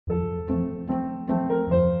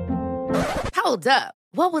Hold up.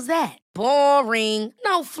 What was that? Boring.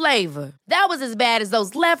 No flavor. That was as bad as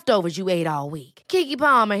those leftovers you ate all week. Keke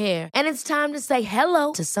Palmer here, and it's time to say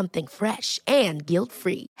hello to something fresh and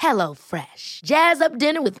guilt-free. Hello Fresh. Jazz up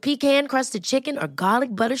dinner with pecan-crusted chicken or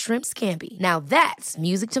garlic butter shrimp scampi. Now that's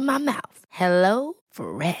music to my mouth. Hello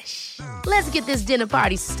Fresh. Let's get this dinner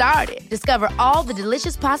party started. Discover all the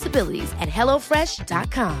delicious possibilities at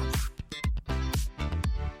hellofresh.com.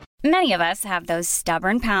 Many of us have those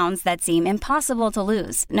stubborn pounds that seem impossible to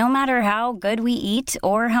lose, no matter how good we eat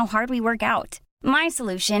or how hard we work out. My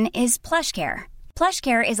solution is PlushCare.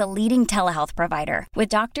 PlushCare is a leading telehealth provider with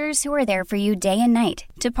doctors who are there for you day and night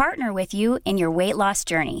to partner with you in your weight loss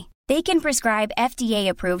journey. They can prescribe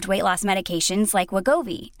FDA-approved weight loss medications like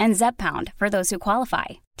Wegovy and Zepbound for those who qualify.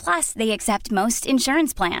 Plus, they accept most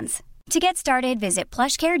insurance plans. To get started, visit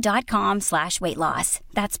plushcare.com/weightloss.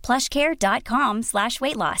 That's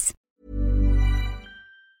plushcare.com/weightloss.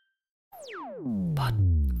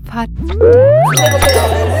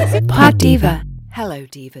 Pod Diva. Hello,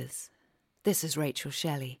 divas. This is Rachel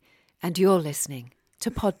Shelley, and you're listening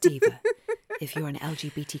to Pod Diva. If you're an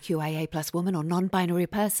LGBTQIA+ woman or non-binary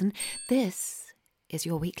person, this is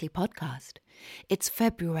your weekly podcast. It's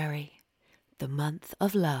February, the month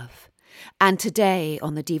of love. And today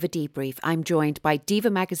on the Diva Debrief, I'm joined by Diva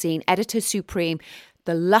Magazine Editor Supreme,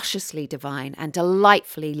 the lusciously divine and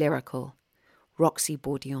delightfully lyrical Roxy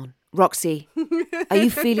Bourdillon. Roxy, are you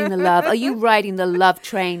feeling the love? Are you riding the love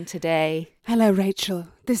train today? Hello, Rachel.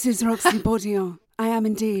 This is Roxy Bourdillon. I am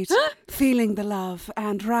indeed feeling the love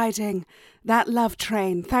and riding that love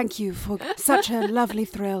train. Thank you for such a lovely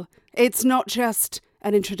thrill. It's not just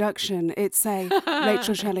an introduction. It's a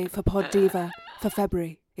Rachel Shelley for Pod Diva for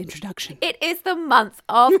February introduction. It is the month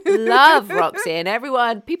of love, Roxy, and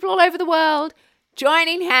everyone, people all over the world,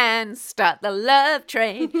 joining hands, start the love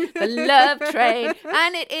train, the love train.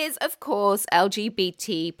 And it is, of course,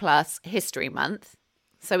 LGBT+ History Month.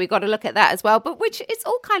 So we got to look at that as well, but which it's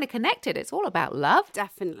all kind of connected. It's all about love.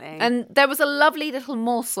 Definitely. And there was a lovely little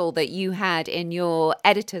morsel that you had in your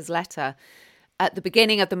editor's letter at the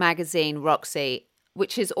beginning of the magazine, Roxy,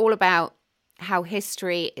 which is all about how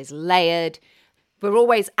history is layered. We're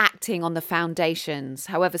always acting on the foundations,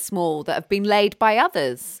 however small, that have been laid by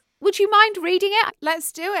others. Would you mind reading it?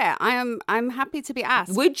 Let's do it. I'm happy to be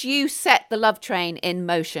asked. Would you set the love train in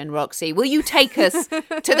motion, Roxy? Will you take us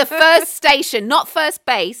to the first station? Not first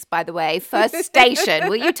base, by the way, first station.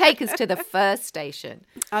 Will you take us to the first station?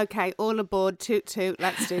 Okay, all aboard, toot toot,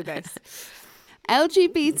 let's do this.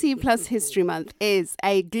 LGBT+ History Month is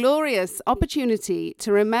a glorious opportunity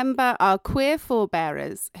to remember our queer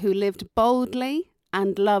forebearers who lived boldly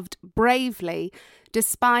and loved bravely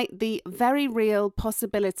despite the very real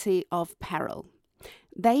possibility of peril.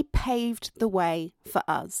 They paved the way for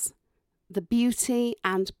us. The beauty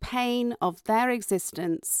and pain of their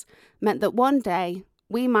existence meant that one day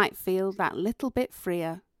we might feel that little bit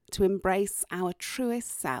freer to embrace our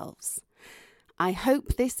truest selves. I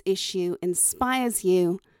hope this issue inspires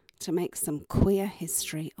you to make some queer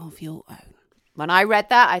history of your own. When I read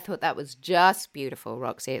that, I thought that was just beautiful,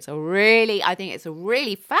 Roxy. I think it's a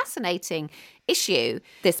really fascinating issue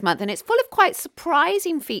this month, and it's full of quite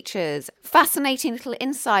surprising features, fascinating little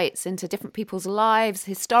insights into different people's lives,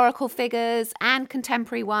 historical figures and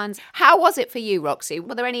contemporary ones. How was it for you, Roxy?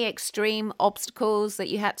 Were there any extreme obstacles that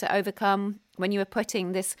you had to overcome when you were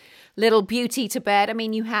putting this little beauty to bed? I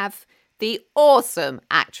mean, you have the awesome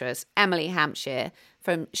actress Emily Hampshire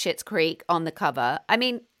from Schitt's Creek on the cover. I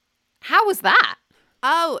mean, how was that?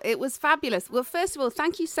 Oh, it was fabulous. Well, first of all,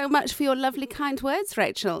 thank you so much for your lovely, kind words,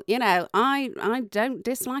 Rachel. You know, I don't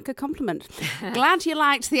dislike a compliment. Glad you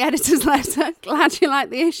liked the editor's letter. Glad you liked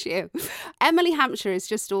the issue. Emily Hampshire is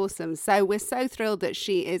just awesome. So we're so thrilled that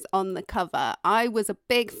she is on the cover. I was a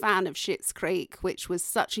big fan of Schitt's Creek, which was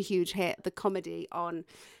such a huge hit, the comedy on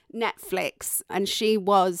Netflix, and she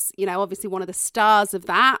was, you know, obviously one of the stars of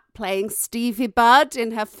that, playing Stevie Budd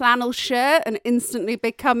in her flannel shirt and instantly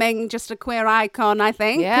becoming just a queer icon, I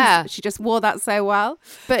think. Yeah. She just wore that so well.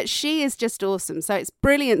 But she is just awesome. So it's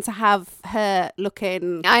brilliant to have her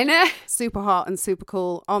looking, I know, super hot and super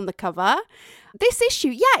cool on the cover. This issue,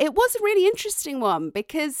 yeah, it was a really interesting one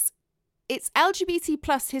because it's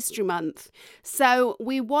LGBT+ History Month, so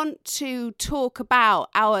we want to talk about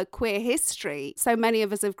our queer history. So many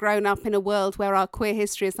of us have grown up in a world where our queer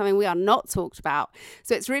history is something we are not talked about.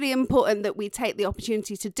 So it's really important that we take the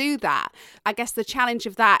opportunity to do that. I guess the challenge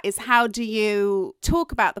of that is, how do you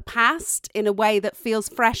talk about the past in a way that feels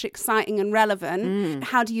fresh, exciting and relevant?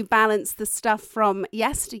 How do you balance the stuff from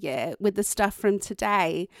yesteryear with the stuff from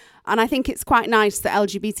today? And I think it's quite nice that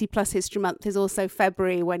LGBT+ History Month is also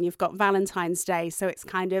February, when you've got Valentine's Valentine's Day. So it's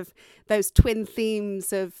kind of those twin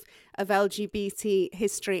themes of LGBT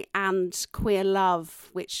history and queer love,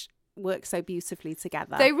 which work so beautifully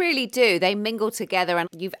together. They really do. They mingle together, and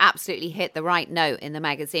you've absolutely hit the right note in the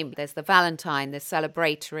magazine. There's the Valentine, the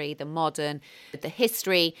celebratory, the modern, the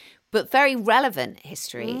history, but very relevant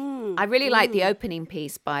history. I really like the opening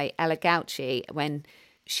piece by Ella Gauci when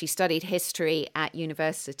she studied history at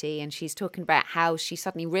university, and she's talking about how she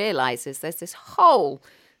suddenly realizes there's this whole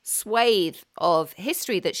swathe of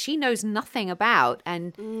history that she knows nothing about.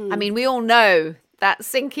 And I mean, we all know that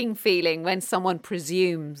sinking feeling when someone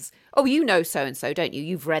presumes, oh, you know so-and-so, don't you?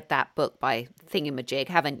 You've read that book by Thingamajig,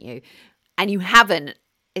 haven't you? And you haven't.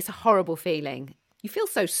 It's a horrible feeling. You feel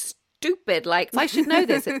so stupid, like, I should know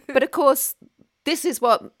this. But of course, this is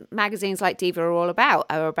what magazines like Diva are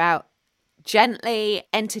about gently,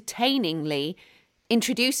 entertainingly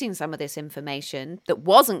introducing some of this information that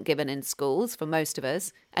wasn't given in schools for most of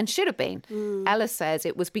us and should have been. Ella says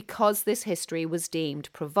it was because this history was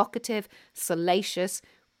deemed provocative, salacious,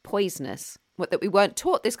 poisonous, that we weren't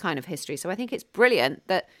taught this kind of history. So I think it's brilliant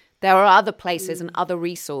that there are other places and other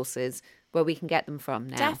resources where we can get them from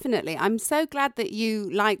now. Definitely. I'm so glad that you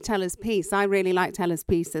liked Ella's piece. I really liked Ella's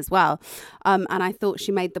piece as well. And I thought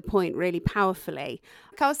she made the point really powerfully.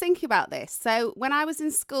 I was thinking about this. So when I was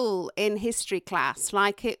in school in history class,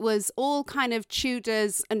 like it was all kind of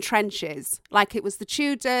Tudors and trenches. Like it was the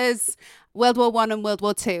Tudors, World War I and World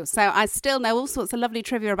War II. So I still know all sorts of lovely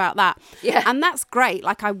trivia about that. Yeah. And that's great.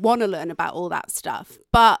 Like I want to learn about all that stuff.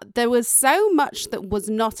 But there was so much that was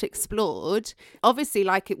not explored. Obviously,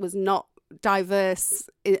 like it was not diverse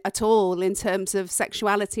at all in terms of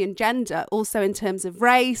sexuality and gender, also in terms of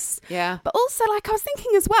race. Yeah. But also, like I was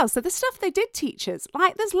thinking as well, so the stuff they did teach us,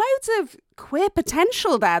 like there's loads of queer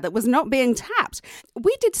potential there that was not being tapped.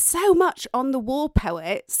 We did so much on the war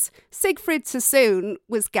poets. Siegfried Sassoon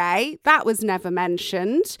was gay. That was never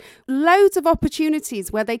mentioned. Loads of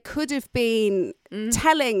opportunities where they could have been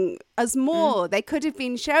telling us more. They could have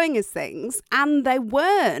been showing us things and they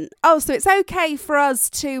weren't. Oh, so it's okay for us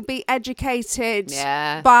to be educated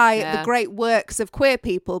by the great works of queer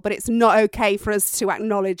people, but it's not okay for us to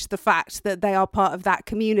acknowledge the fact that they are part of that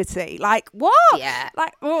community. Like, what? Yeah.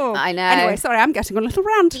 Like, oh. I know. Anyway, sorry, I'm getting on a little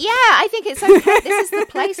rant. Yeah, I think it's okay. This is the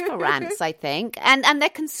place for rants, I think. And they're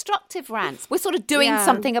constructive rants. We're sort of doing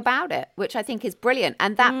something about it, which I think is brilliant.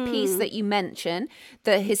 And that piece that you mentioned,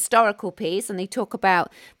 the historical piece, and they talk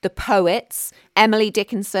about the poets, Emily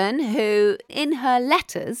Dickinson, who in her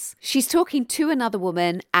letters, she's talking to another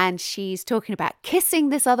woman and she's talking about kissing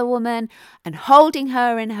this other woman and holding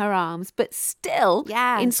her in her arms. But still,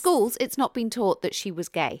 in schools, it's not been taught that she was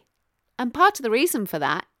gay. And part of the reason for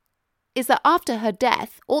that is that after her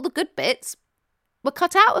death, all the good bits were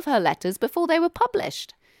cut out of her letters before they were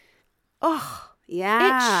published. Oh,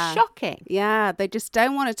 yeah. It's shocking. Yeah, they just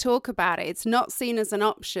don't want to talk about it. It's not seen as an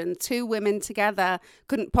option. Two women together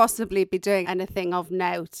couldn't possibly be doing anything of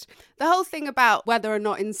note. The whole thing about whether or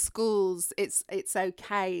not in schools it's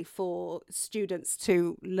okay for students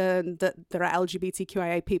to learn that there are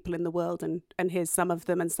LGBTQIA people in the world and here's some of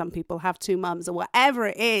them and some people have two mums or whatever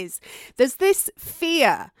it is. There's this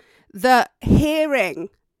fear that hearing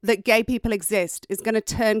that gay people exist is going to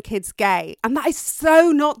turn kids gay. And that is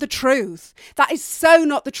so not the truth. That is so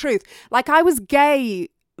not the truth. Like, I was gay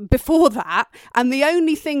before that, and the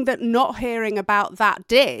only thing that not hearing about that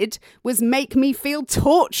did was make me feel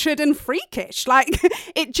tortured and freakish. Like,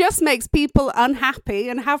 it just makes people unhappy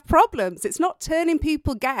and have problems. It's not turning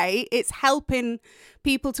people gay. It's helping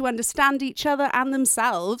people to understand each other and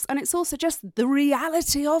themselves. And it's also just the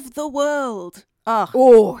reality of the world.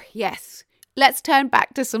 Oh, yes. Let's turn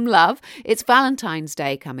back to some love. It's Valentine's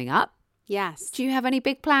Day coming up. Yes. Do you have any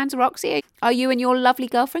big plans, Roxy? Are you and your lovely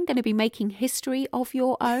girlfriend going to be making history of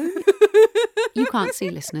your own? You can't see,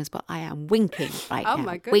 listeners, but I am winking right now. Oh,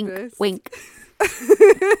 my goodness. Wink, wink.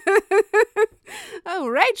 Oh,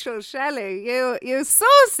 Rachel Shelley, you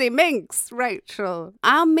saucy minx, Rachel.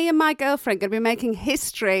 Are me and my girlfriend going to be making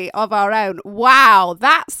history of our own? Wow,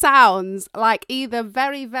 that sounds like either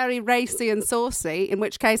very, very racy and saucy, in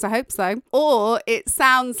which case I hope so, or it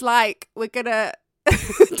sounds like we're going to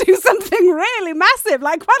do something really massive,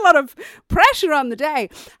 like quite a lot of pressure on the day.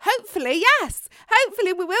 Hopefully, yes.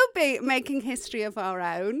 Hopefully we will be making history of our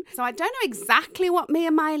own. So I don't know exactly what me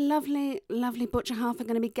and my lovely, lovely butcher half are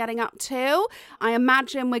going to be getting up to. I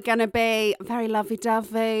imagine we're going to be very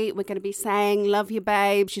lovey-dovey. We're going to be saying, love you,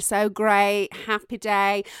 babes. You're so great. Happy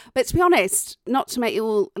day. But to be honest, not to make you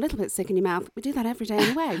all a little bit sick in your mouth, we do that every day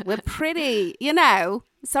anyway. We're pretty,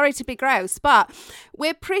 Sorry to be gross, but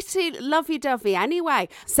we're pretty lovey-dovey anyway.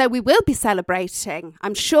 So we will be celebrating.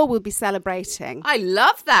 I'm sure we'll be celebrating. I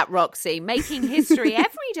love that, Roxy. Making history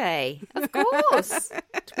every day. Of course.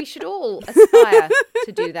 We should all aspire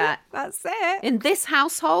to do that. That's it. In this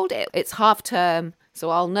household, it's half term, so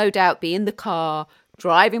I'll no doubt be in the car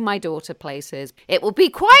driving my daughter places. It will be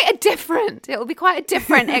quite a different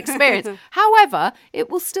experience. However, it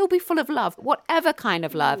will still be full of love, whatever kind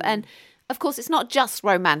of love. And of course, it's not just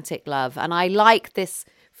romantic love. And I like this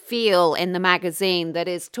feel in the magazine that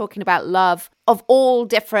is talking about love of all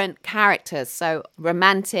different characters. So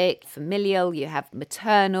romantic, familial, you have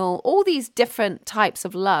maternal, all these different types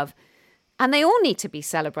of love. And they all need to be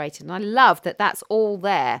celebrated. And I love that that's all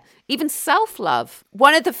there. Even self-love.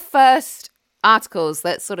 One of the first articles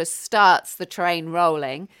that sort of starts the train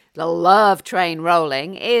rolling, the love train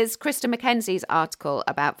rolling, is Krista Mackenzie's article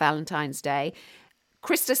about Valentine's Day.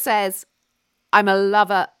 Krista says, I'm a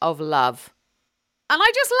lover of love. And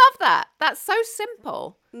I just love that. That's so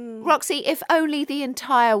simple. Roxy, if only the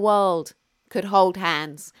entire world could hold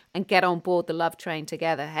hands and get on board the love train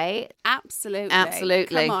together, hey? Absolutely.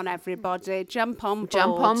 Absolutely. Come on, everybody. Jump on board.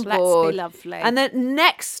 Jump on board. Let's be lovely. And the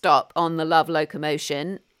next stop on the love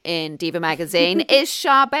locomotion in Diva magazine is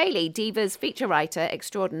Shah Bailey, Diva's feature writer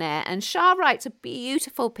extraordinaire. And Shah writes a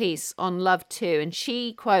beautiful piece on love too. And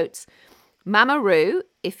she quotes, Mama Ru,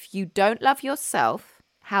 if you don't love yourself,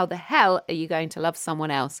 how the hell are you going to love someone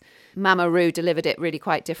else? Mama Ru delivered it really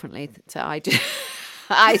quite differently to I just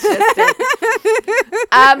did.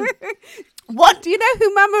 What do you know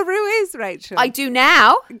who Mama Ru is, Rachel? I do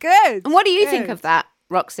now. Good. And what do you think of that,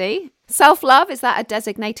 Roxy? Self-love, is that a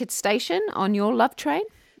designated station on your love train?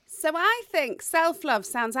 So I think self-love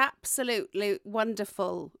sounds absolutely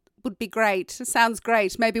wonderful. Would be great. Sounds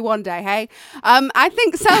great. Maybe one day, hey? I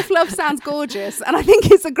think self-love sounds gorgeous, and I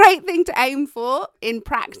think it's a great thing to aim for in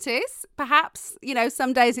practice. Perhaps,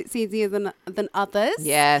 some days it's easier than others.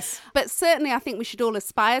 Yes. But certainly I think we should all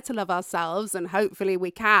aspire to love ourselves, and hopefully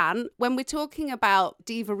we can. When we're talking about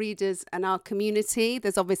Diva readers and our community,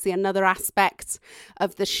 there's obviously another aspect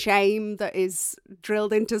of the shame that is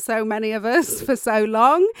drilled into so many of us for so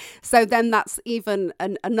long. So then that's even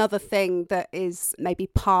another thing that is maybe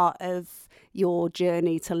part of your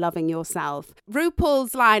journey to loving yourself.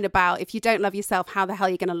 RuPaul's line about if you don't love yourself, how the hell are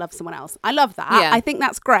you going to love someone else? I love that. Yeah. I think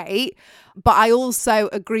that's great. But I also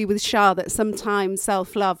agree with Shah that sometimes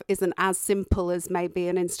self-love isn't as simple as maybe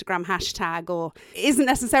an Instagram hashtag, or isn't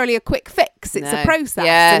necessarily a quick fix. It's a process.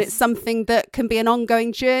 Yes. And it's something that can be an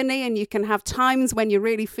ongoing journey, and you can have times when you're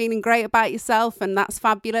really feeling great about yourself, and that's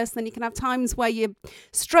fabulous. Then you can have times where you're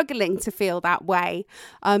struggling to feel that way.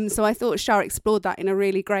 So I thought Shah explored that in a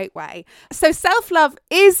really great way. So self-love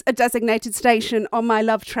is a designated station on my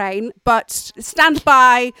love train, but stand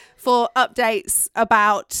by for updates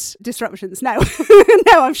about disruptions. No,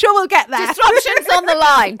 no, I'm sure we'll get there. Disruptions on the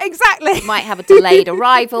line. Exactly. Might have a delayed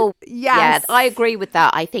arrival. Yes. Yeah, I agree with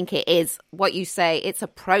that. I think it is what you say. It's a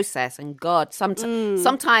process, and God,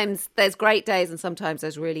 sometimes there's great days and sometimes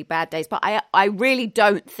there's really bad days. But I really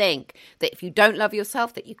don't think that if you don't love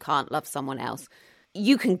yourself, that you can't love someone else.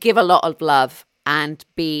 You can give a lot of love and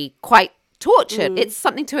be quite tortured. It's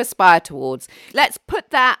something to aspire towards. Let's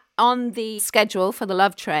put that on the schedule for the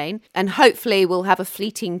love train, and hopefully we'll have a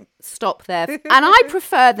fleeting stop there. And I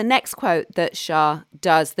prefer the next quote that Shah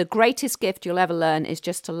does. The greatest gift you'll ever learn is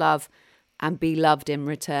just to love and be loved in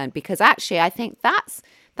return. Because actually I think that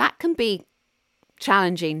can be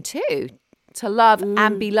challenging too, to love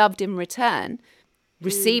and be loved in return.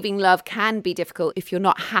 Receiving love can be difficult if you're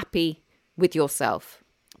not happy with yourself.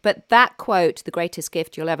 But that quote, the greatest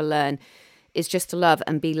gift you'll ever learn is just to love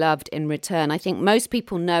and be loved in return. I think most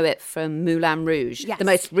people know it from Moulin Rouge, the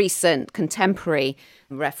most recent contemporary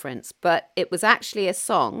reference. But it was actually a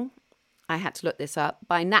song, I had to look this up,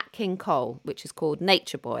 by Nat King Cole, which is called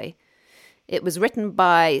Nature Boy. It was written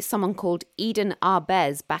by someone called Eden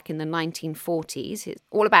Arbez back in the 1940s. It's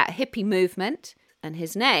all about hippie movement. And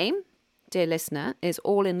his name, dear listener, is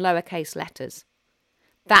all in lowercase letters.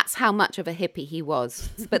 That's how much of a hippie he was.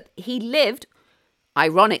 But he lived,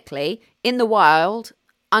 ironically, in the wild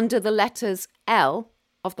under the letters L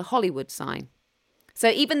of the Hollywood sign. So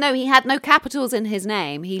even though he had no capitals in his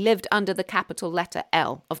name, he lived under the capital letter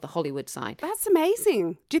L of the Hollywood sign. That's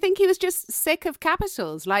amazing. Do you think he was just sick of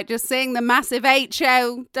capitals, like just seeing the massive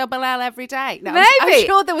HOLL every day? No, maybe.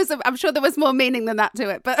 I'm sure there was more meaning than that to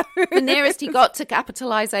it. But the nearest he got to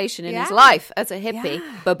capitalization in his life as a hippie,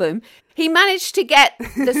 ba-boom. He managed to get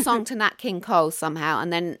the song to Nat King Cole somehow,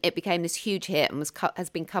 and then it became this huge hit and has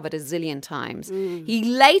been covered a zillion times. He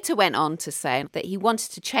later went on to say that he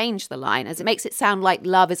wanted to change the line as it makes it sound like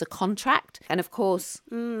love is a contract. And of course,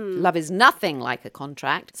 love is nothing like a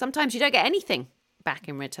contract. Sometimes you don't get anything back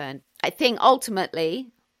in return. I think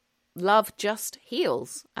ultimately, love just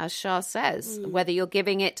heals, as Shah says. Whether you're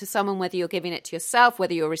giving it to someone, whether you're giving it to yourself,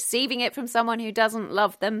 whether you're receiving it from someone who doesn't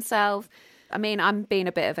love themselves. I mean, I'm being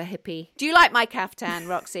a bit of a hippie. Do you like my caftan,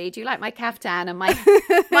 Roxy? Do you like my caftan and my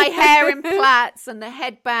hair in plaits and the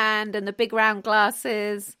headband and the big round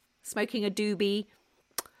glasses, smoking a doobie?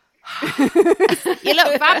 You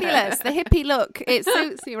look fabulous. The hippie look. It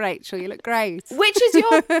suits you, Rachel. You look great. Which is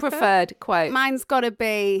your preferred quote? Mine's got to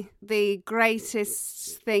be the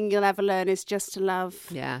greatest thing you'll ever learn is just to love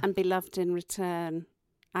and be loved in return.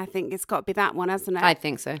 I think it's got to be that one, hasn't it? I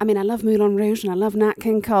think so. I mean, I love Moulin Rouge and I love Nat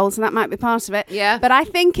King Cole, so that might be part of it. Yeah. But I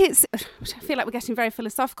think I feel like we're getting very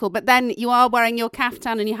philosophical, but then you are wearing your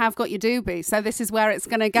caftan and you have got your doobie, so this is where it's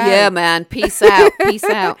going to go. Yeah, man. Peace out. Peace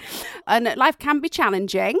out. And life can be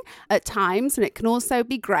challenging at times, and it can also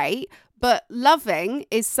be great. But loving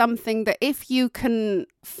is something that if you can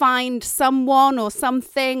find someone or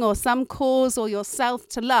something or some cause or yourself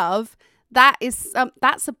to love, that's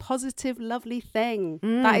a positive, lovely thing.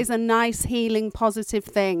 That is a nice, healing, positive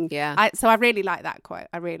thing. Yeah. So I really like that quote.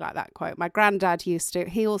 My granddad he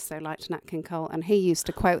also liked Nat King Cole, and he used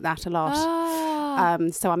to quote that a lot.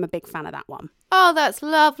 So I'm a big fan of that one. Oh, that's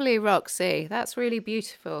lovely, Roxy. That's really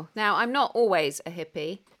beautiful. Now, I'm not always a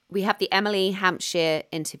hippie. We have the Emily Hampshire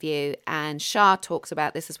interview, and Shah talks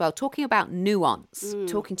about this as well, talking about nuance,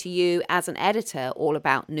 talking to you as an editor all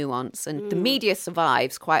about nuance. And the media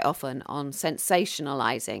survives quite often on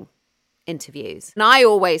sensationalizing interviews. And I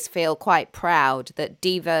always feel quite proud that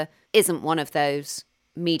DIVA isn't one of those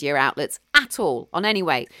media outlets at all, on any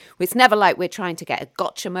way. It's never like we're trying to get a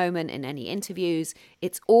gotcha moment in any interviews.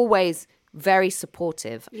 It's always very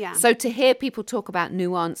supportive. Yeah. So to hear people talk about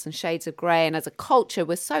nuance and shades of grey, and as a culture,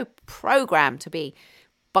 we're so programmed to be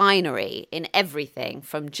binary in everything,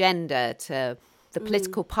 from gender to the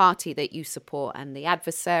political party that you support and the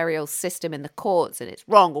adversarial system in the courts, and it's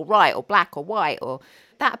wrong or right or black or white, or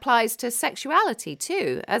that applies to sexuality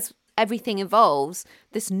too. As everything evolves,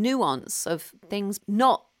 this nuance of things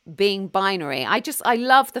not being binary. I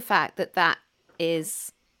love the fact that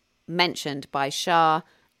is mentioned by Shah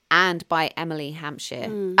and by Emily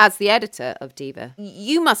Hampshire as the editor of DIVA.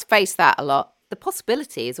 You must face that a lot. The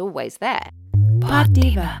possibility is always there. Pod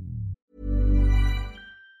Diva.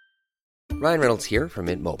 Ryan Reynolds here from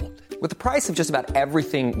Mint Mobile. With the price of just about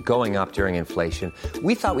everything going up during inflation,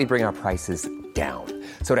 we thought we'd bring our prices down.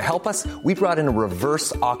 So to help us, we brought in a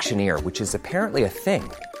reverse auctioneer, which is apparently a thing.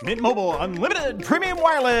 Mint Mobile Unlimited Premium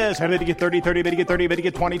Wireless. How to get 30, 30, bit to get 30, bit to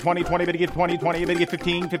get 20, 20, 20, bit to get 20, 20, bit to get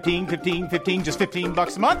 15, 15, 15, 15, just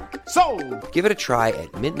 $15 a month? Sold! Give it a try at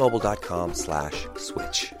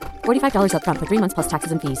mintmobile.com/switch. $45 up front for 3 months plus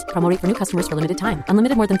taxes and fees. Promo rate for new customers for limited time.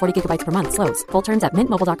 Unlimited more than 40 gigabytes per month. Slows full terms at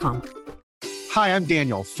mintmobile.com. Hi, I'm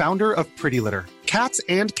Daniel, founder of Pretty Litter. Cats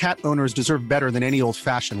and cat owners deserve better than any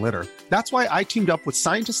old-fashioned litter. That's why I teamed up with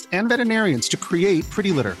scientists and veterinarians to create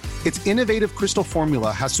Pretty Litter. Its innovative crystal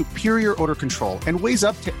formula has superior odor control and weighs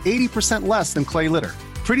up to 80% less than clay litter.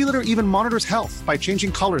 Pretty Litter even monitors health by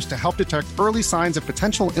changing colors to help detect early signs of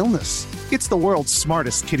potential illness. It's the world's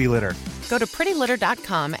smartest kitty litter. Go to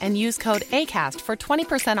prettylitter.com and use code ACAST for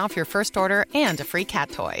 20% off your first order and a free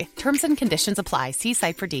cat toy. Terms and conditions apply. See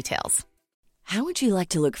site for details. How would you like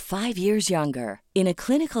to look 5 years younger? In a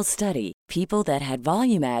clinical study, people that had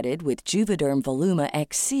volume added with Juvederm Voluma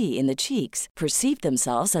XC in the cheeks perceived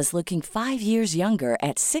themselves as looking 5 years younger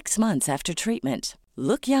at 6 months after treatment.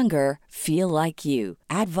 Look younger, feel like you.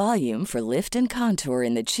 Add volume for lift and contour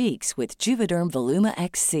in the cheeks with Juvederm Voluma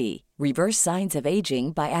XC. Reverse signs of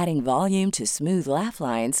aging by adding volume to smooth laugh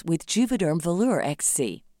lines with Juvederm Volure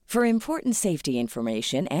XC. For important safety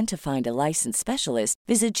information and to find a licensed specialist,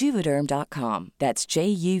 visit Juvederm.com. That's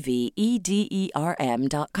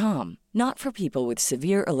JUVEDERM.com. Not for people with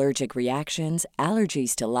severe allergic reactions,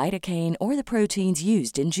 allergies to lidocaine, or the proteins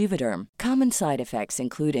used in Juvederm. Common side effects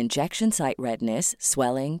include injection site redness,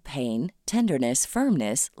 swelling, pain, tenderness,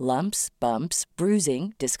 firmness, lumps, bumps,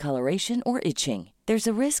 bruising, discoloration, or itching. There's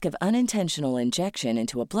a risk of unintentional injection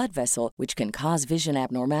into a blood vessel, which can cause vision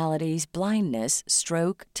abnormalities, blindness,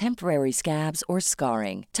 stroke, temporary scabs, or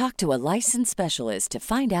scarring. Talk to a licensed specialist to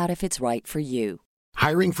find out if it's right for you.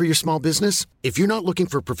 Hiring for your small business? If you're not looking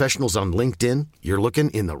for professionals on LinkedIn, you're looking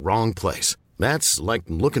in the wrong place. That's like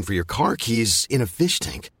looking for your car keys in a fish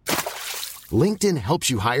tank. LinkedIn helps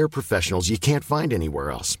you hire professionals you can't find anywhere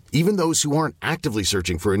else, even those who aren't actively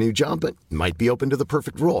searching for a new job but might be open to the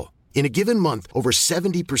perfect role. In a given month, over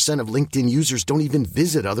 70% of LinkedIn users don't even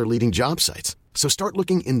visit other leading job sites. So start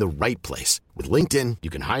looking in the right place. With LinkedIn, you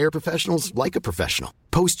can hire professionals like a professional.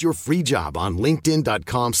 Post your free job on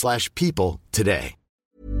linkedin.com/people today.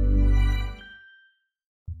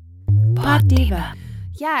 Pod Diva.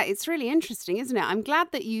 Yeah, it's really interesting, isn't it? I'm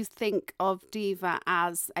glad that you think of Diva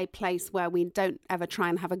as a place where we don't ever try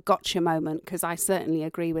and have a gotcha moment, because I certainly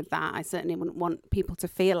agree with that. I certainly wouldn't want people to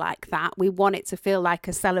feel like that. We want it to feel like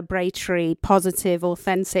a celebratory, positive,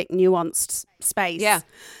 authentic, nuanced space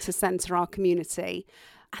to centre our community.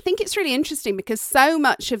 I think it's really interesting because so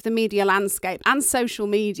much of the media landscape and social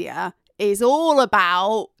media is all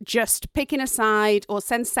about just picking a side or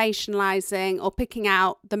sensationalizing or picking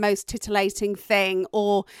out the most titillating thing,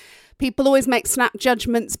 or people always make snap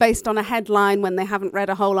judgments based on a headline when they haven't read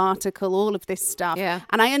a whole article, all of this stuff. Yeah.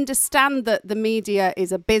 And I understand that the media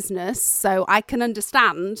is a business, so I can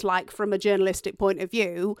understand, like, from a journalistic point of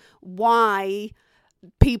view, why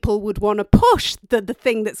people would want to push the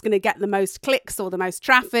thing that's going to get the most clicks or the most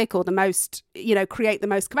traffic or the most, create the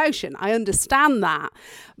most commotion. I understand that.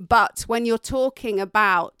 But when you're talking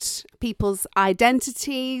about people's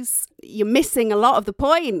identities, you're missing a lot of the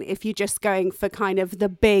point if you're just going for kind of the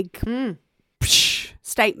big psh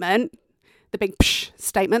statement. The big psh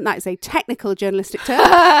statement. That is a technical journalistic term.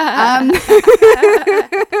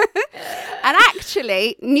 And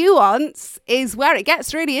actually, nuance is where it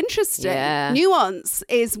gets really interesting. Yeah. Nuance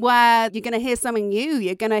is where you're going to hear something new.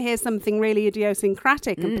 You're going to hear something really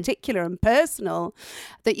idiosyncratic and particular and personal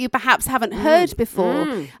that you perhaps haven't heard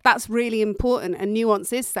before. That's really important, and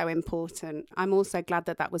nuance is so important. I'm also glad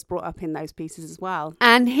that that was brought up in those pieces as well.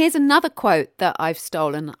 And here's another quote that I've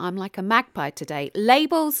stolen. I'm like a magpie today.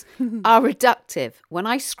 Labels are reductive. When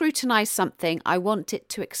I scrutinise something, I want it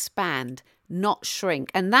to expand, not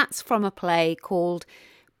shrink. And that's from a play called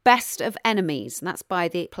Best of Enemies. And that's by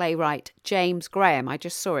the playwright James Graham. I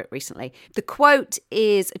just saw it recently. The quote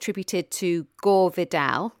is attributed to Gore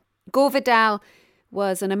Vidal. Gore Vidal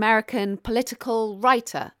was an American political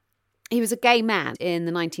writer. He was a gay man in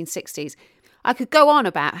the 1960s. I could go on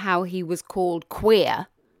about how he was called queer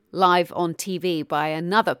live on TV by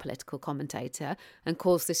another political commentator and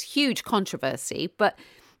caused this huge controversy. But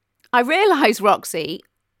I realise, Roxy,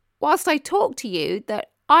 whilst I talk to you,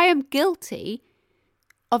 that I am guilty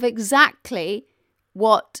of exactly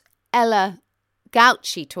what Ella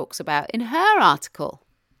Gauci talks about in her article.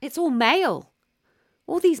 It's all male.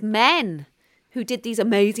 All these men who did these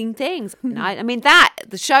amazing things. I mean, that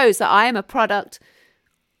shows that I am a product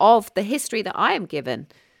of the history that I am given.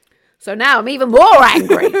 So now I'm even more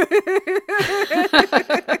angry.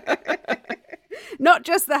 Not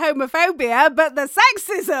just the homophobia, but the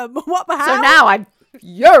sexism. What the hell? So now I'm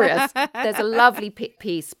furious. There's a lovely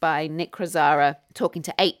piece by Nick Crozara talking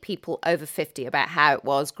to 8 people over 50 about how it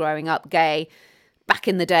was growing up gay back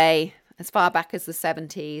in the day, as far back as the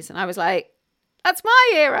 70s. And I was like, that's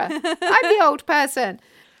my era. I'm the old person.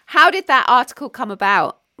 How did that article come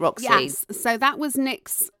about, Roxy? Yes, so that was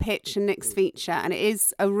Nick's pitch and Nick's feature, and it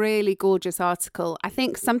is a really gorgeous article. I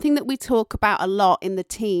think something that we talk about a lot in the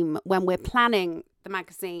team when we're planning the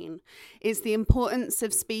magazine is the importance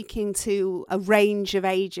of speaking to a range of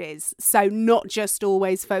ages. So not just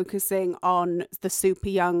always focusing on the super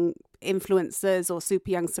young influencers or super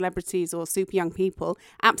young celebrities or super young people.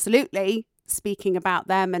 Absolutely speaking about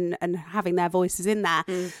them and having their voices in there,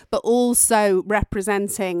 but also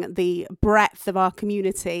representing the breadth of our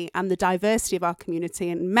community and the diversity of our community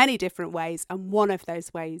in many different ways. And one of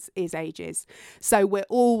those ways is ages. So we're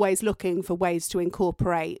always looking for ways to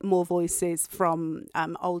incorporate more voices from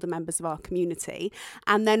older members of our community.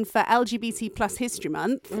 And then for LGBT plus History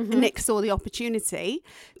Month, Nick saw the opportunity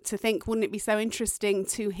to think, wouldn't it be so interesting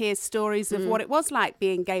to hear stories of what it was like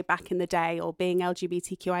being gay back in the day or being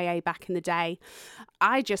LGBTQIA back in the day.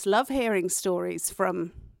 I just love hearing stories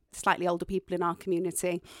from slightly older people in our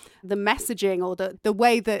community. The messaging or the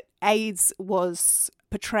way that AIDS was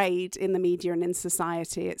portrayed in the media and in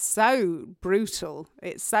society, it's so brutal,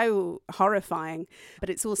 it's so horrifying, but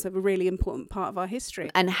it's also a really important part of our history.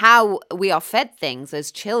 And how we are fed things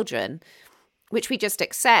as children, which we just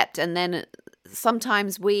accept, and then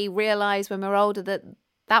sometimes we realise when we're older that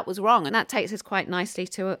that was wrong. And that takes us quite nicely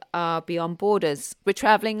to Beyond Borders. We're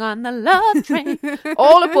travelling on the love train,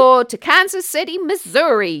 all aboard to Kansas City,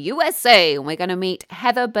 Missouri, USA. And we're going to meet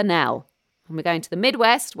Heather Burnell. And we're going to the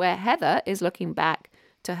Midwest, where Heather is looking back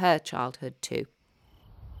to her childhood too.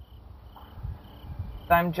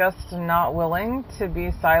 I'm just not willing to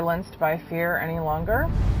be silenced by fear any longer.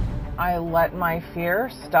 I let my fear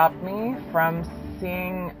stop me from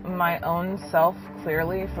seeing my own self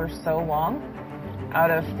clearly for so long out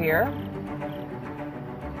of fear.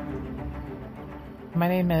 My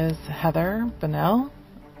name is Heather Bunnell.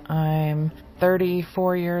 I'm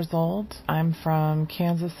 34 years old. I'm from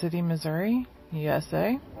Kansas City, Missouri,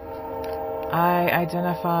 USA. I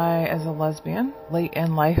identify as a lesbian, late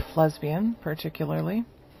in life lesbian particularly.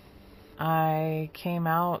 I came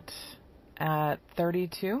out at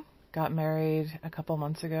 32, got married a couple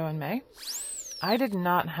months ago in May. I did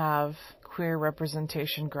not have queer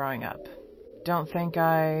representation growing up. Don't think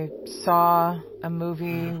I saw a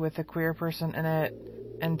movie with a queer person in it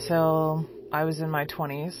until I was in my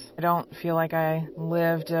 20s. I don't feel like I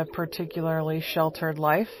lived a particularly sheltered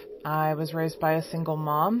life. I was raised by a single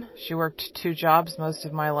mom. She worked 2 jobs most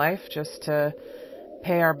of my life just to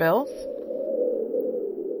pay our bills.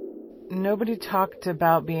 Nobody talked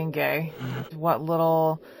about being gay. What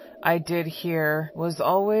little I did hear was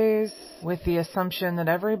always with the assumption that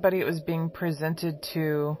everybody it was being presented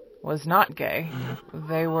to was not gay.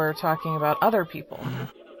 They were talking about other people,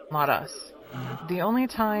 not us. The only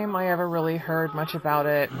time I ever really heard much about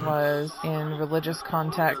it was in religious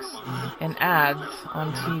contexts, in ads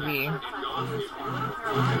on TV.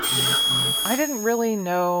 I didn't really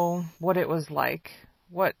know what it was like,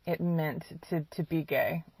 what it meant to be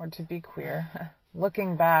gay or to be queer.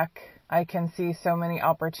 Looking back, I can see so many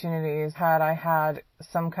opportunities. Had I had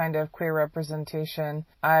some kind of queer representation,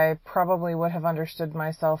 I probably would have understood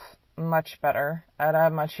myself much better at a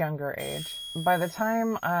much younger age. By the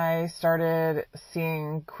time I started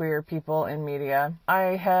seeing queer people in media,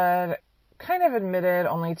 I had kind of admitted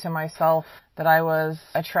only to myself that I was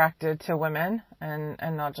attracted to women and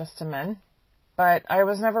not just to men. But I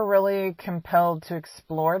was never really compelled to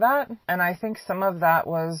explore that. And I think some of that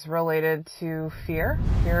was related to fear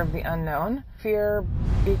of the unknown. Fear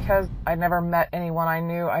because I'd never met anyone I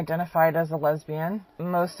knew identified as a lesbian.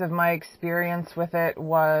 Most of my experience with it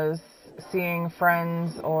was seeing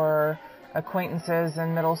friends or acquaintances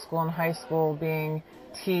in middle school and high school being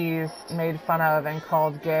teased, made fun of, and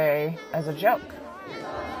called gay as a joke.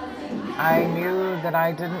 I knew that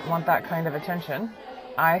I didn't want that kind of attention.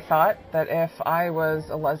 I thought that if I was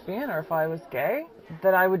a lesbian or if I was gay,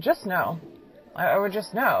 that I would just know. I would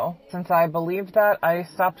just know. Since I believed that, I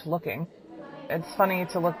stopped looking. It's funny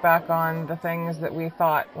to look back on the things that we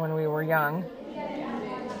thought when we were young.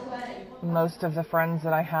 Most of the friends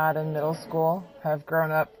that I had in middle school have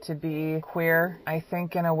grown up to be queer. I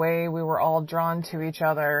think in a way we were all drawn to each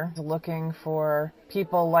other, looking for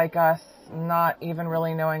people like us, not even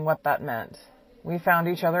really knowing what that meant. We found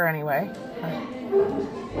each other anyway.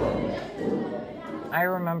 I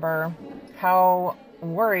remember how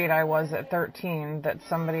worried I was at 13 that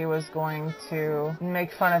somebody was going to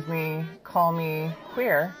make fun of me, call me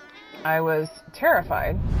queer. I was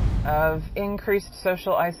terrified of increased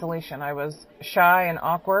social isolation. I was shy and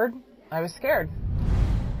awkward. I was scared.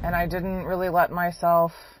 And I didn't really let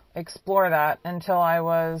myself explore that until I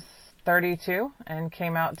was 32 and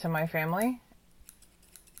came out to my family.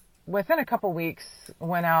 Within a couple weeks,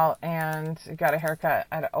 went out and got a haircut.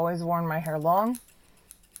 I'd always worn my hair long.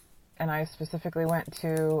 And I specifically went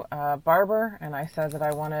to a barber and I said that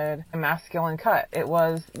I wanted a masculine cut. It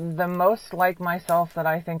was the most like myself that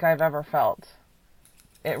I think I've ever felt.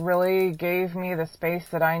 It really gave me the space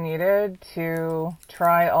that I needed to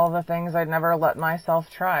try all the things I'd never let myself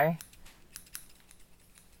try.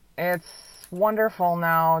 It's wonderful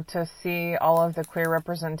now to see all of the queer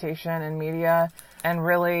representation in media and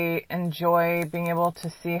really enjoy being able to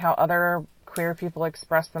see how other queer people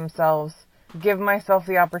express themselves. Give myself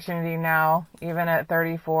the opportunity now, even at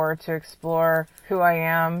 34, to explore who I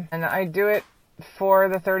am. And I do it for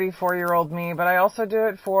the 34-year-old me, but I also do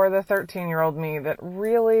it for the 13-year-old me that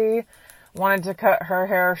really wanted to cut her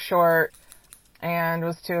hair short and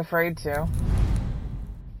was too afraid to.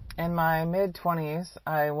 In my mid-20s,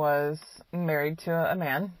 I was married to a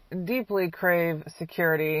man. Deeply crave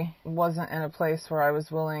security. Wasn't in a place where I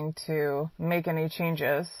was willing to make any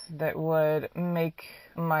changes that would make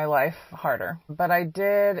my life harder. But I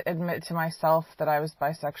did admit to myself that I was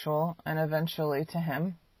bisexual and eventually to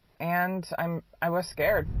him. And I was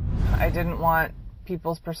scared. I didn't want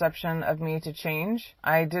people's perception of me to change.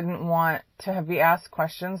 I didn't want to be asked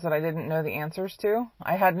questions that I didn't know the answers to.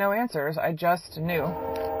 I had no answers. I just knew.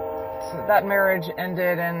 So that marriage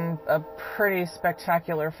ended in a pretty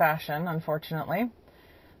spectacular fashion, unfortunately.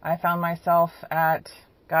 I found myself at,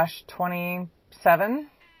 27,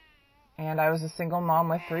 and I was a single mom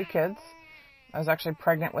with 3 kids. I was actually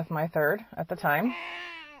pregnant with my 3rd at the time.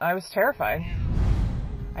 I was terrified.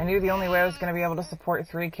 I knew the only way I was going to be able to support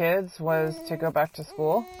 3 kids was to go back to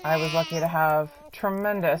school. I was lucky to have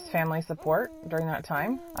tremendous family support during that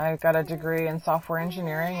time. I got a degree in software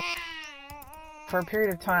engineering. For a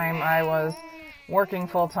period of time, I was working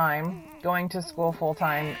full-time, going to school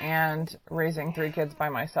full-time, and raising 3 kids by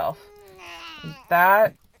myself.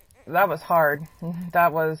 That was hard.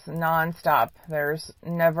 That was non-stop. There's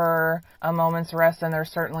never a moment's rest, and there's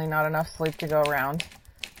certainly not enough sleep to go around.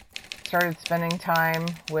 Started spending time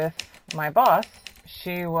with my boss.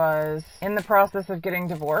 She was in the process of getting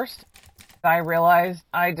divorced. I realized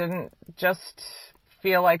I didn't just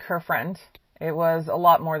feel like her friend. It was a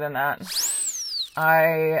lot more than that.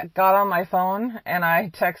 I got on my phone and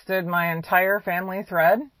I texted my entire family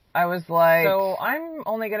thread. I was like, so I'm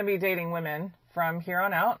only going to be dating women from here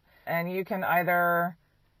on out, and you can either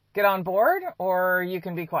get on board or you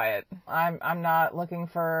can be quiet. I'm not looking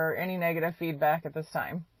for any negative feedback at this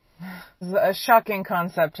time. It was a shocking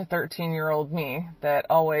concept to 13-year-old me that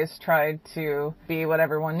always tried to be what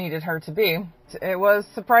everyone needed her to be. It was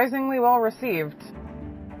surprisingly well received.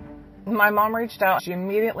 My mom reached out. She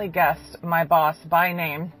immediately guessed my boss by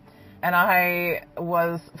name, and I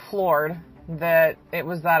was floored that it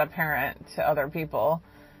was that apparent to other people.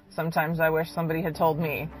 Sometimes I wish somebody had told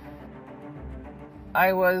me.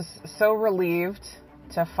 I was so relieved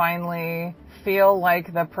to finally feel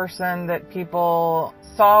like the person that people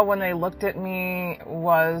saw when they looked at me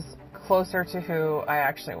was closer to who I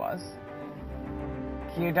actually was.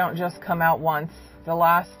 You don't just come out once. The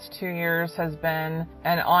last 2 years has been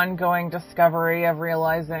an ongoing discovery of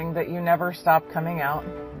realizing that you never stop coming out.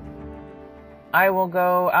 I will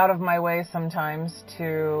go out of my way sometimes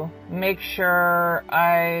to make sure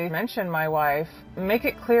I mention my wife, make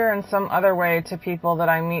it clear in some other way to people that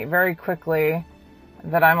I meet very quickly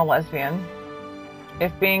that I'm a lesbian.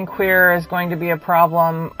 If being queer is going to be a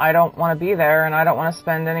problem, I don't want to be there, and I don't want to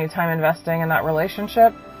spend any time investing in that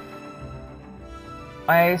relationship.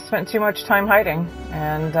 I spent too much time hiding,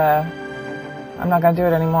 and I'm not going to do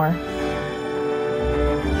it anymore.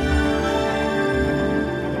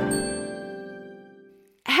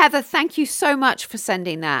 Heather, thank you so much for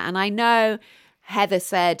sending that. And I know Heather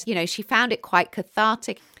said, she found it quite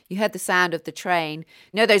cathartic. You heard the sound of the train.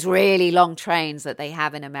 Those really long trains that they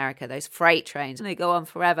have in America, those freight trains, and they go on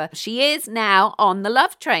forever. She is now on the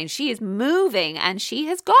love train. She is moving and she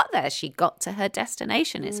has got there. She got to her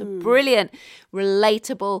destination. It's a brilliant,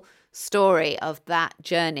 relatable story of that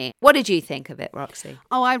journey. What did you think of it, Roxy?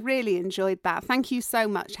 Oh, I really enjoyed that. Thank you so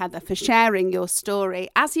much, Heather, for sharing your story.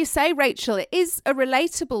 As you say, Rachel, it is a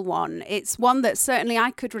relatable one. It's one that certainly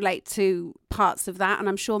I could relate to parts of that, and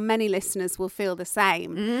I'm sure many listeners will feel the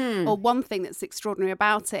same. Or one thing that's extraordinary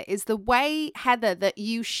about it is the way, Heather, that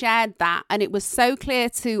you shared that, and it was so clear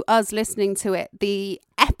to us listening to it, the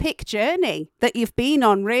epic journey that you've been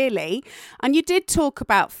on, really. And you did talk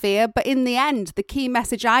about fear, but in the end, the key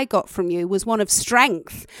message I got from you was one of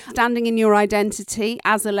strength, standing in your identity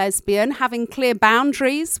as a lesbian, having clear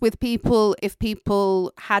boundaries with people if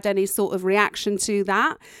people had any sort of reaction to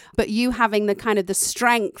that, but you having the kind of the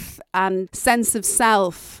strength and sense of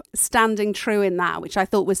self, standing true in that, which I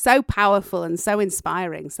thought was so powerful and so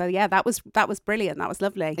inspiring. So yeah, that was brilliant. That was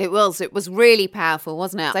lovely. It was really powerful,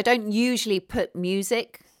 wasn't it? I don't usually put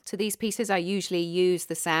music to these pieces. I usually use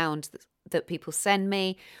the sound that people send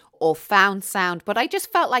me or found sound, but I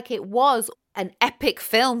just felt like it was an epic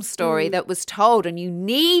film story that was told, and you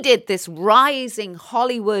needed this rising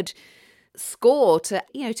Hollywood score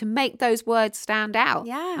to make those words stand out.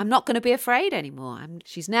 Yeah. I'm not going to be afraid anymore.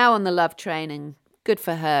 She's now on the love train, and good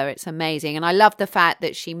for her. It's amazing. And I love the fact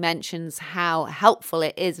that she mentions how helpful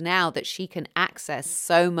it is now that she can access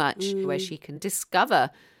so much, where she can discover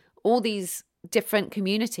all these different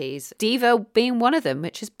communities, DIVA being one of them,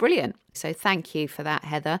 which is brilliant. So thank you for that,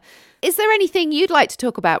 Heather. Is there anything you'd like to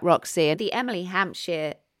talk about, Roxy? The Emily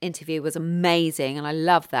Hampshire interview was amazing, and I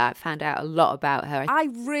love that. I found out a lot about her. I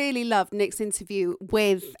really loved Nick's interview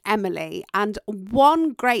with Emily, and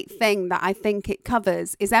one great thing that I think it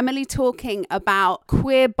covers is Emily talking about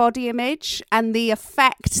queer body image and the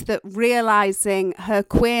effect that realising her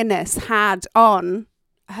queerness had on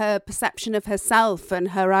her perception of herself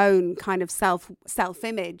and her own kind of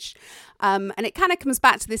self-image. And it kind of comes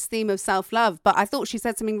back to this theme of self-love, but I thought she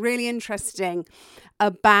said something really interesting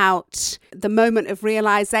about the moment of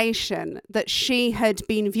realization that she had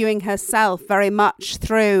been viewing herself very much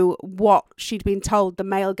through what she'd been told the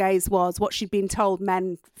male gaze was, what she'd been told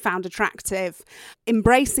men found attractive.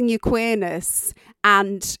 Embracing your queerness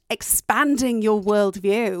and expanding your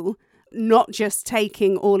worldview not just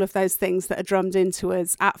taking all of those things that are drummed into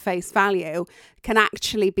us at face value can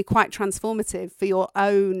actually be quite transformative for your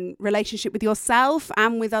own relationship with yourself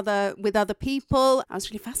and with other people. I was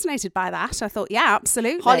really fascinated by that. I thought, yeah,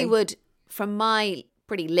 absolutely. Hollywood, from my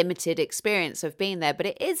pretty limited experience of being there, but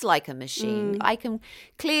it is like a machine. I can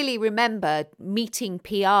clearly remember meeting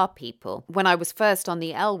PR people when I was first on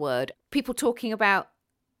the L Word, people talking about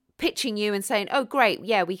pitching you and saying, oh, great,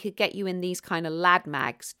 yeah, we could get you in these kind of lad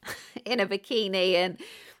mags in a bikini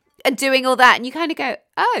and doing all that. And you kind of go,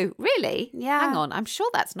 oh, really? Yeah. Hang on, I'm sure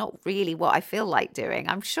that's not really what I feel like doing.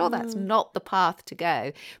 I'm sure that's not the path to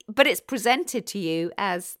go. But it's presented to you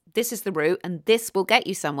as this is the route and this will get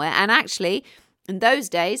you somewhere. And actually, in those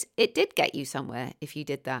days, it did get you somewhere if you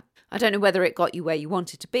did that. I don't know whether it got you where you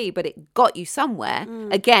wanted to be, but it got you somewhere.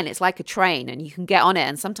 Again, it's like a train and you can get on it.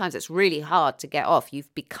 And sometimes it's really hard to get off.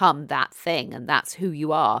 You've become that thing and that's who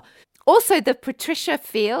you are. Also, the Patricia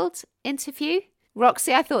Field interview.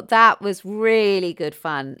 Roxy, I thought that was really good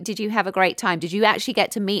fun. Did you have a great time? Did you actually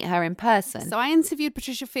get to meet her in person? So I interviewed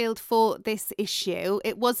Patricia Field for this issue.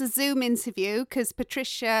 It was a Zoom interview because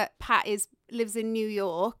Pat lives in New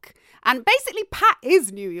York. And basically, Pat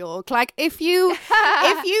is New York. Like, if you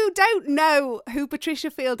don't know who Patricia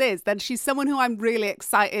Field is, then she's someone who I'm really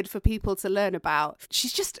excited for people to learn about.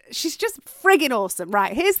 She's just friggin' awesome.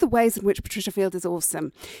 Right, here's the ways in which Patricia Field is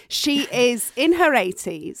awesome. She is in her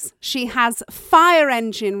 80s. She has fire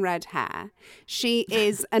engine red hair. She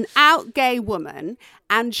is an out gay woman.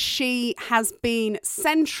 And she has been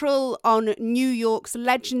central on New York's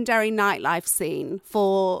legendary nightlife scene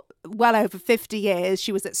for well over 50 years.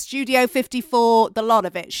 She was at Studio 54, the lot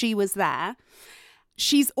of it. She was there.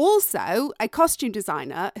 She's also a costume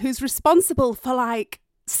designer who's responsible for like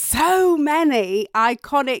so many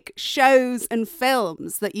iconic shows and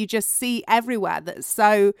films that you just see everywhere that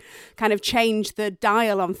so kind of changed the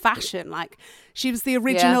dial on fashion. Like, she was the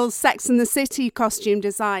original Sex and the City costume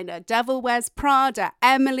designer, Devil Wears Prada,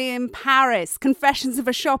 Emily in Paris, Confessions of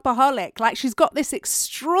a Shopaholic. Like, she's got this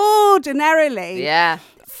extraordinarily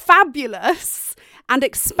fabulous and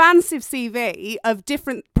expansive CV of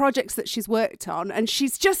different projects that she's worked on. And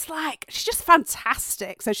she's just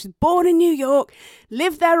fantastic. So she's born in New York,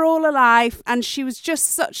 lived there all her life. And she was just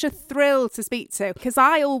such a thrill to speak to because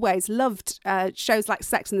I always loved shows like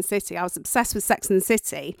Sex and the City. I was obsessed with Sex and the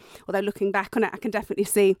City. Although looking back on it, I can definitely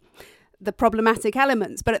see the problematic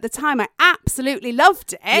elements. But at the time, I absolutely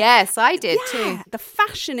loved it. Yes, I did too. The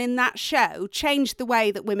fashion in that show changed the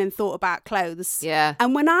way that women thought about clothes. Yeah.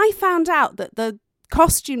 And when I found out that the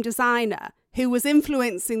costume designer who was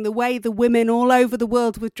influencing the way the women all over the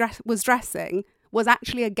world was dressing was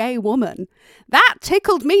actually a gay woman, that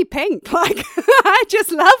tickled me pink. Like, I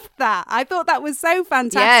just loved that. I thought that was so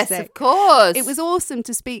fantastic. Yes, of course. It was awesome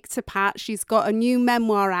to speak to Pat. She's got a new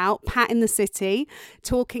memoir out, Pat in the City,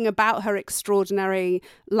 talking about her extraordinary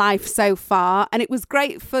life so far. And it was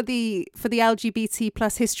great for the LGBT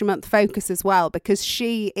plus History Month focus as well, because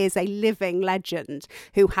she is a living legend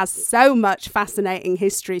who has so much fascinating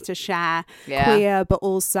history to share, queer, but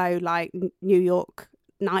also like New York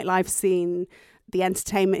nightlife scene, the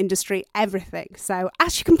entertainment industry, everything. So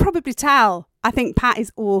as you can probably tell, I think Pat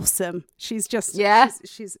is awesome. She's just,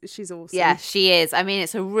 she's awesome. Yeah, she is. I mean,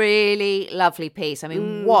 it's a really lovely piece. I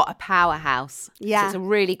mean, what a powerhouse. Yeah. So it's a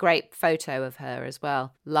really great photo of her as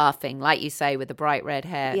well, laughing, like you say, with the bright red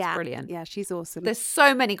hair. Yeah. It's brilliant. Yeah, she's awesome. There's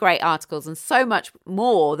so many great articles and so much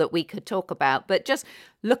more that we could talk about. But just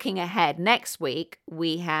looking ahead, next week,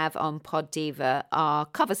 we have on Pod Diva our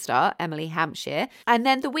cover star, Emily Hampshire. And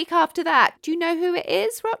then the week after that, do you know who it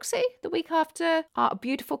is, Roxy? The week after our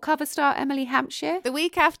beautiful cover star, Emily Hampshire. The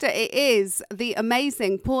week after, it is the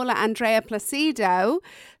amazing Paula Andrea Placido,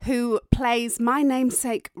 who plays my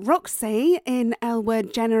namesake Roxy in L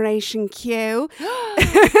Word Generation Q.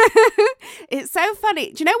 It's so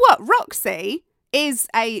funny. Do you know what? Roxy is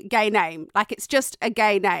a gay name. Like, it's just a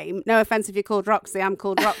gay name. No offense if you're called Roxy. I'm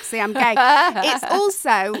called Roxy. I'm gay. It's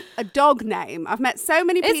also a dog name. I've met so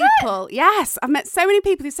many people. Yes, I've met so many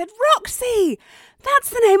people who said, Roxy,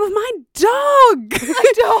 that's the name of my dog.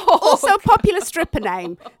 A dog. Also a popular stripper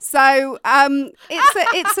name. So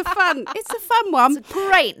it's a fun one. It's a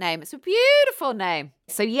great name. It's a beautiful name.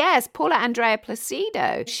 So yes, Paula Andrea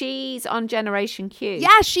Placido. She's on Generation Q.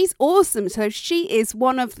 Yeah, she's awesome. So she is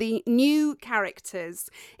one of the new characters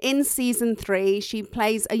in season 3. She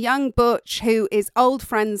plays a young butch who is old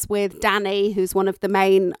friends with Danny, who's one of the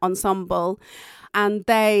main ensemble. And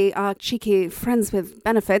they are cheeky friends with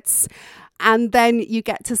benefits. And then you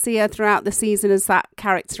get to see her throughout the season as that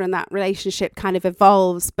character and that relationship kind of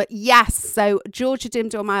evolves. But yes, so Georgia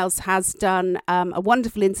Dimdor-Miles has done a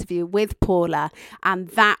wonderful interview with Paula, and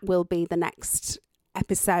that will be the next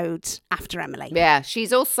episode after Emily. Yeah,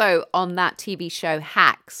 she's also on that TV show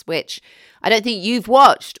Hacks, which I don't think you've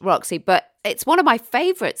watched, Roxy, but it's one of my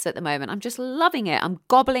favourites at the moment. I'm just loving it. I'm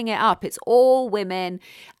gobbling it up. It's all women.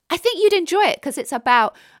 I think you'd enjoy it because it's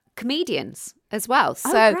about comedians as well.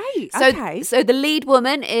 So, great. Okay. So the lead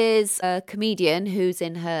woman is a comedian who's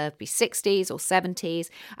in her 60s or 70s,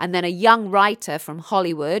 and then a young writer from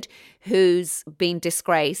Hollywood who's been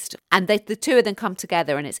disgraced. And the two of them come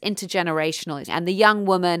together, and it's intergenerational. And the young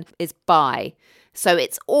woman is bi. So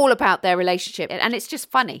it's all about their relationship. And it's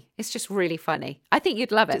just funny. It's just really funny. I think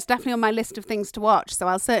you'd love it. It's definitely on my list of things to watch, so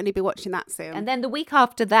I'll certainly be watching that soon. And then the week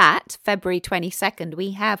after that, February 22nd,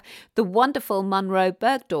 we have the wonderful Munro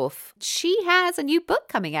Bergdorf. She has a new book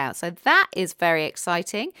coming out, so that is very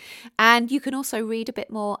exciting. And you can also read a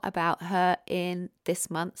bit more about her in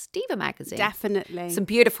this month's Diva magazine. Definitely. Some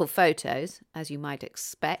beautiful photos, as you might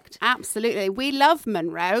expect. Absolutely. We love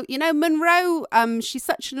Munro. You know, Munro, she's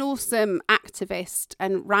such an awesome activist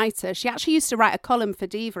and writer. She actually used to write a column for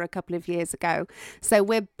Diva a couple of years ago. So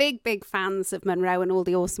we're big fans of Munro and all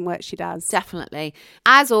the awesome work she does. Definitely.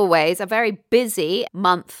 As always, a very busy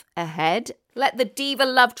month ahead. Let the Diva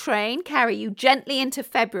Love Train carry you gently into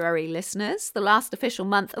February, listeners, the last official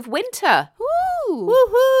month of winter. Woo!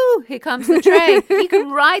 Woohoo! Here comes the train. You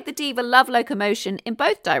can ride the Diva Love locomotion in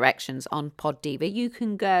both directions on Pod Diva. You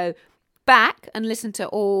can go back and listen to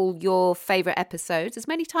all your favourite episodes as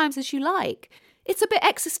many times as you like. It's a bit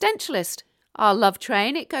existentialist, our love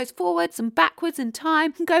train. It goes forwards and backwards in time.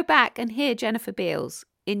 You can go back and hear Jennifer Beals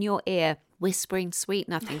in your ear whispering sweet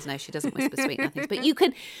nothings. No, she doesn't whisper sweet nothings. But you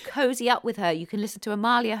can cozy up with her. You can listen to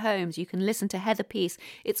Amalia Holmes. You can listen to Heather Peace.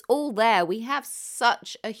 It's all there. We have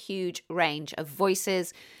such a huge range of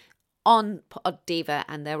voices on Pod Diva,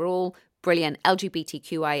 and they're all brilliant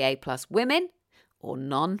LGBTQIA plus women or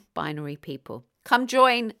non-binary people. Come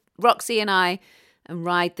join Roxy and I and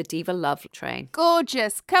ride the Diva Love train.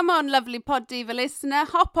 Gorgeous. Come on, lovely Pod Diva listener.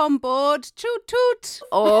 Hop on board. Toot toot.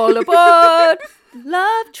 All aboard.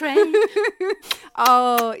 Love train.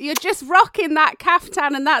 Oh, you're just rocking that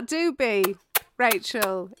caftan and that doobie,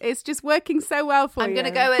 Rachel. It's just working so well for you. I'm going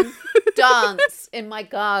to go and dance in my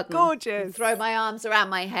garden. Gorgeous. Throw my arms around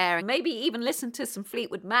my hair and maybe even listen to some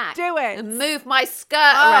Fleetwood Mac. Do it. And move my skirt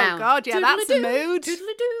around. Oh, God, yeah, that's a mood.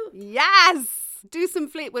 Doodle-a-doo. Yes. Do some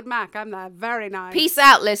Fleetwood Mac. I'm there. Very nice. Peace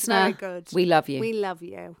out, listener. Very good. We love you. We love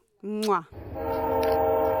you. Mwah.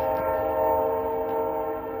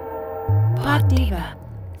 Pod Diva.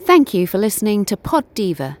 Thank you for listening to Pod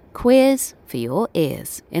Diva, Queers for Your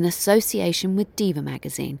Ears, in association with Diva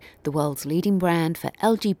Magazine, the world's leading brand for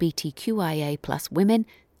LGBTQIA plus women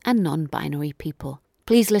and non-binary people.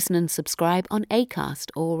 Please listen and subscribe on Acast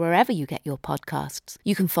or wherever you get your podcasts.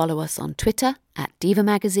 You can follow us on Twitter at Diva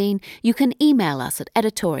Magazine. You can email us at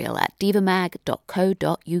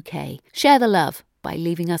editorial@divamag.co.uk. Share the love by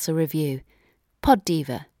leaving us a review. Pod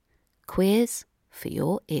Diva, Queers for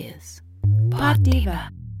Your Ears. Pod Diva.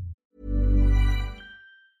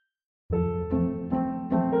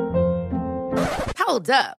 Hold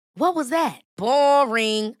up. What was that?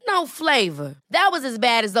 Boring. No flavor. That was as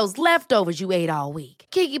bad as those leftovers you ate all week.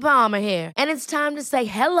 Keke Palmer here, and it's time to say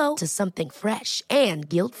hello to something fresh and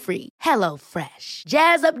guilt-free. Hello Fresh.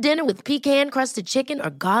 Jazz up dinner with pecan-crusted chicken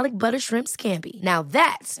or garlic butter shrimp scampi. Now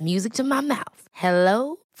that's music to my mouth.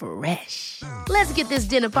 Hello Fresh. Let's get this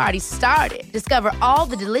dinner party started. Discover all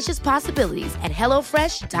the delicious possibilities at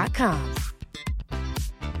hellofresh.com.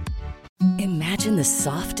 Imagine the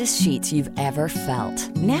softest sheets you've ever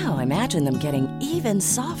felt. Now imagine them getting even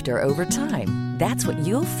softer over time. That's what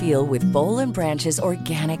you'll feel with Boll & Branch's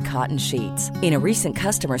organic cotton sheets. In a recent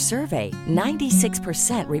customer survey,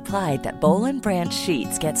 96% replied that Boll & Branch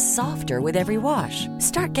sheets get softer with every wash.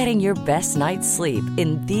 Start getting your best night's sleep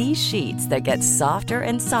in these sheets that get softer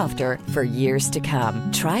and softer for years to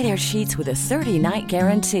come. Try their sheets with a 30-night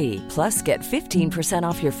guarantee. Plus, get 15%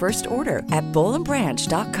 off your first order at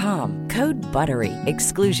bollandbranch.com. Code BUTTERY.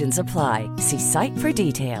 Exclusions apply. See site for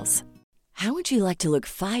details. How would you like to look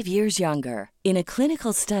 5 years younger? In a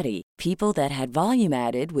clinical study, people that had volume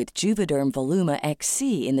added with Juvederm Voluma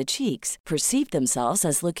XC in the cheeks perceived themselves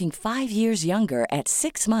as looking 5 years younger at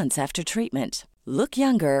 6 months after treatment. Look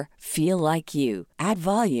younger, feel like you. Add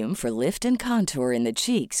volume for lift and contour in the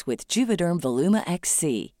cheeks with Juvederm Voluma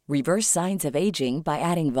XC. Reverse signs of aging by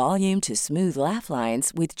adding volume to smooth laugh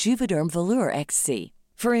lines with Juvederm Volure XC.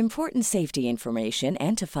 For important safety information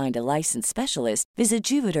and to find a licensed specialist, visit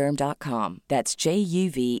Juvederm.com. That's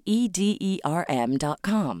JUVEDERM.com.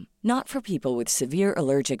 Not for people with severe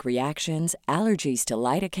allergic reactions, allergies to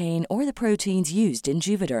lidocaine, or the proteins used in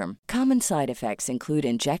Juvederm. Common side effects include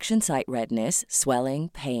injection site redness,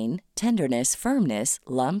 swelling, pain, tenderness, firmness,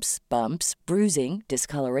 lumps, bumps, bruising,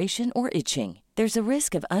 discoloration, or itching. There's a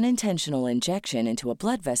risk of unintentional injection into a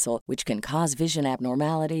blood vessel, which can cause vision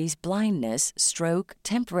abnormalities, blindness, stroke,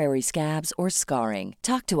 temporary scabs, or scarring.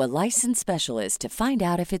 Talk to a licensed specialist to find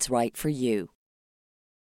out if it's right for you.